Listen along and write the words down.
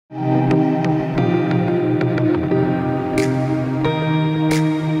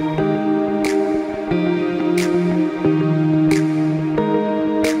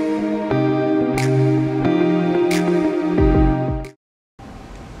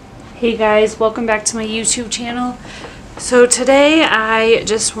Hey guys, welcome back to my YouTube channel. So today I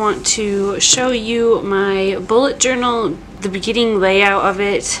just want to show you my bullet journal, the beginning layout of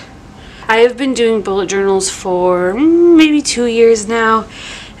it. I have been doing bullet journals for maybe 2 years now,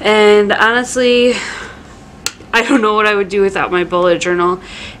 and honestly I don't know what I would do without my bullet journal.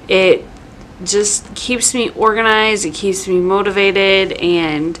 It just keeps me organized, it keeps me motivated,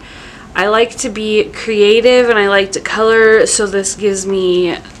 and I like to be creative and I like to color, so this gives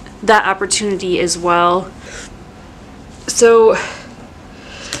me that opportunity as well. So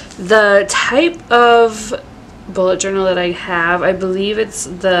the type of bullet journal that I have, I believe it's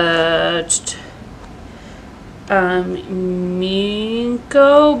the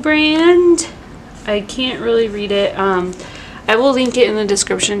Minko brand. I can't really read it. I will link it in the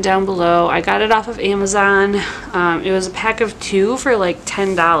description down below. I got it off of Amazon. It was a pack of 2 for like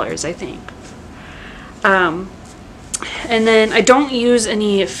 $10, I think. And then I don't use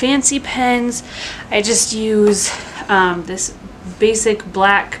any fancy pens. I just use this basic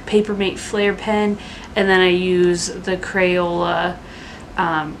black Papermate FLAIR pen, and then I use the CRAYOLA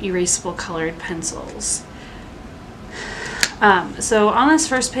erasable colored pencils. So on this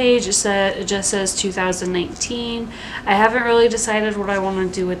first page it just says 2019. I haven't really decided what I want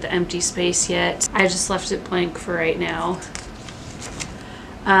to do with the empty space yet. I just left it blank for right now.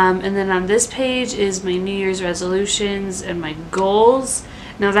 And then on this page is my New Year's resolutions and my goals.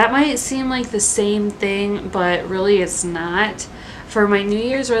 Now that might seem like the same thing, but really it's not. For my New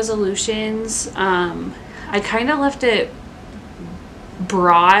Year's resolutions, I kind of left it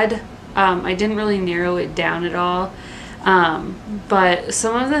broad. I didn't really narrow it down at all. But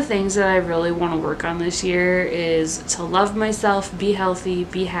some of the things that I really want to work on this year is to love myself, be healthy,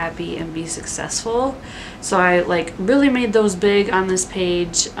 be happy, and be successful. So I really made those big on this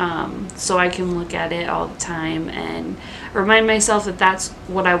page, so I can look at it all the time and remind myself that that's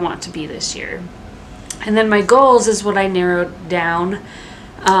what I want to be this year. And then my goals is what I narrowed down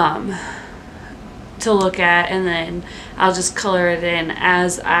to look at, and then I'll just color it in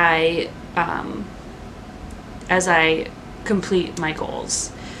as I complete my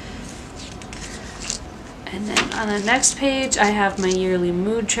goals. And then on the next page I have my yearly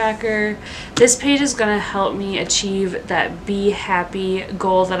mood tracker. This page is going to help me achieve that be happy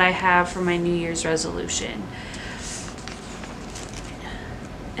goal that I have for my New Year's resolution.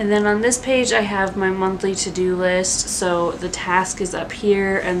 And then on this page I have my monthly to-do list. So the task is up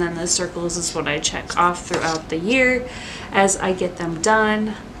here, and then the circles is what I check off throughout the year as I get them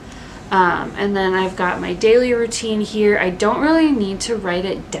done. And then I've got my daily routine here. I don't really need to write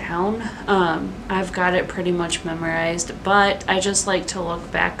it down. I've got it pretty much memorized, but I just like to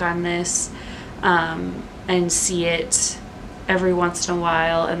look back on this and see it every once in a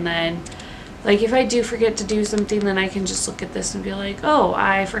while. And then, if I do forget to do something, then I can just look at this and be like, oh,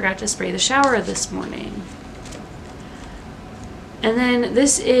 I forgot to spray the shower this morning. And then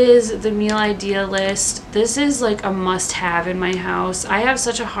this is the meal idea list. This is like a must-have in my house. I have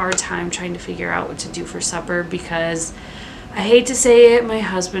such a hard time trying to figure out what to do for supper because I hate to say it, my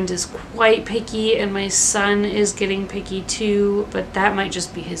husband is quite picky and my son is getting picky too, but that might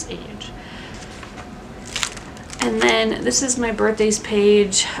just be his age. And then this is my birthdays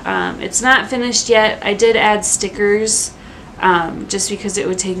page. It's not finished yet. I did add stickers. Just because it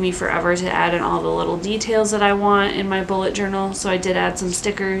would take me forever to add in all the little details that I want in my bullet journal, so I did add some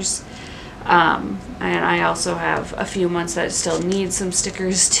stickers. And I also have a few months that still need some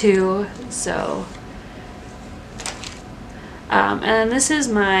stickers too. So, and this is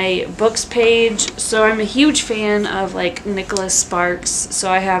my books page. So I'm a huge fan of Nicholas Sparks.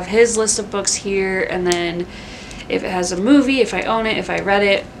 So I have his list of books here, and then if it has a movie, if I own it, if I read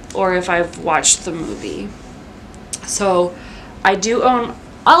it, or if I've watched the movie. So I do own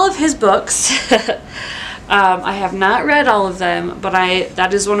all of his books. I have not read all of them, but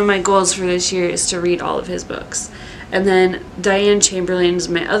that is one of my goals for this year, is to read all of his books. And then Diane Chamberlain is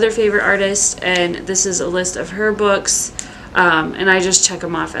my other favorite artist, and this is a list of her books, and I just check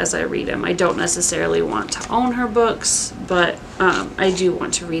them off as I read them. I don't necessarily want to own her books, but I do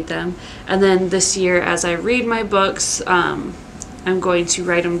want to read them. And then this year, as I read my books, I'm going to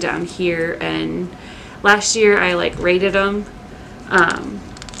write them down here, and last year I rated them,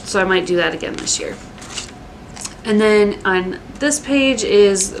 so I might do that again this year. And then on this page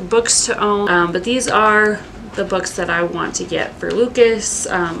is books to own, but these are the books that I want to get for Lucas.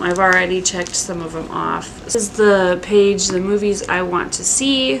 I've already checked some of them off. This is the page, the movies I want to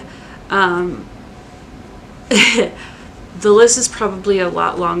see. The list is probably a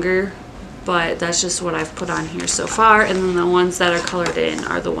lot longer, but that's just what I've put on here so far, and then the ones that are colored in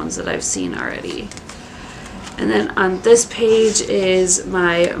are the ones that I've seen already. And then on this page is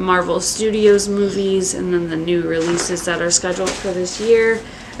my Marvel Studios movies and then the new releases that are scheduled for this year.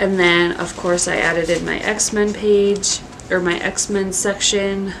 And then, of course, I added in my X-Men page, or my X-Men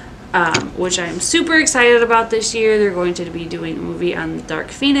section, which I'm super excited about this year. They're going to be doing a movie on Dark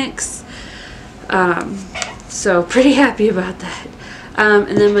Phoenix. So pretty happy about that.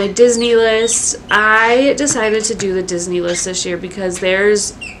 And then my Disney list. I decided to do the Disney list this year because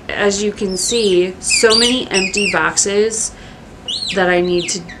there's, as you can see, so many empty boxes that I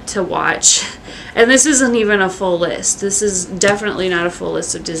need to watch. And this isn't even a full list. This is definitely not a full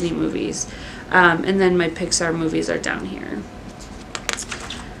list of Disney movies. And then my Pixar movies are down here.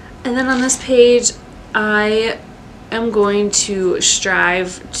 And then on this page, I am going to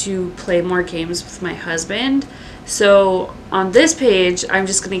strive to play more games with my husband. So on this page, I'm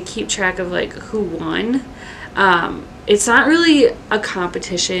just going to keep track of like who won. It's not really a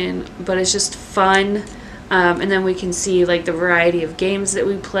competition, but it's just fun. And then we can see like the variety of games that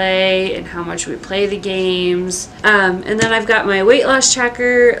we play and how much we play the games. And then I've got my weight loss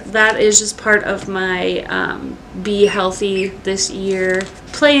tracker. That is just part of my Be Healthy This Year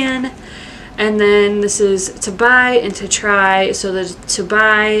plan. And then this is to buy and to try. So the to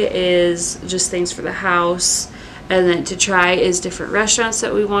buy is just things for the house. And then to try is different restaurants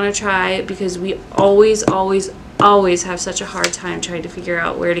that we want to try, because we always have such a hard time trying to figure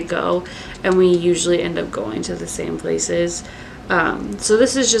out where to go, and we usually end up going to the same places. So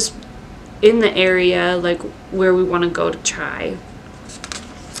this is just in the area, like where we want to go to try.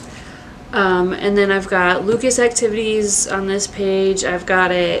 And then I've got Lucas activities on this page. I've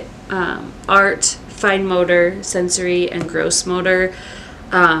got it art, fine motor, sensory, and gross motor.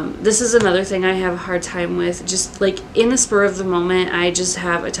 This is another thing I have a hard time with. Just like in the spur of the moment, I just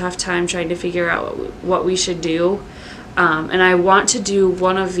have a tough time trying to figure out what we should do. And I want to do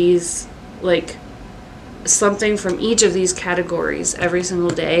one of these, like something from each of these categories every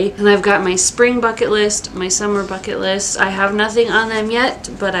single day. And I've got my spring bucket list, my summer bucket list. I have nothing on them yet,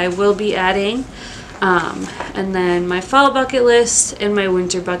 but I will be adding. And then my fall bucket list and my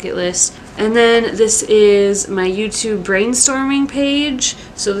winter bucket list. And then this is my YouTube brainstorming page.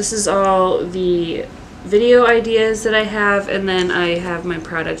 So this is all the video ideas that I have, and then I have my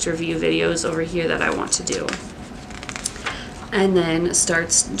product review videos over here that I want to do. And then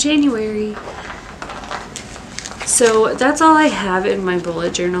starts January. So that's all I have in my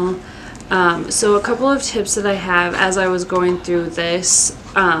bullet journal. So a couple of tips that I have as I was going through this.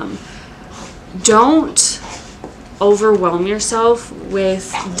 Don't overwhelm yourself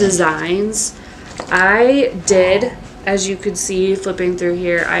with designs. I did, as you could see flipping through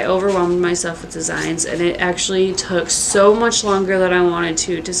here, I overwhelmed myself with designs, and it actually took so much longer than I wanted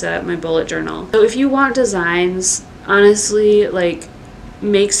to set up my bullet journal. So if you want designs, honestly, like,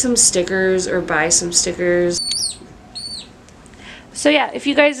 make some stickers or buy some stickers. So yeah, if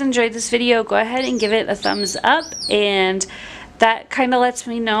you guys enjoyed this video, go ahead and give it a thumbs up, and that kind of lets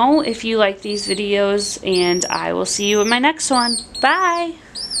me know if you like these videos, and I will see you in my next one. Bye!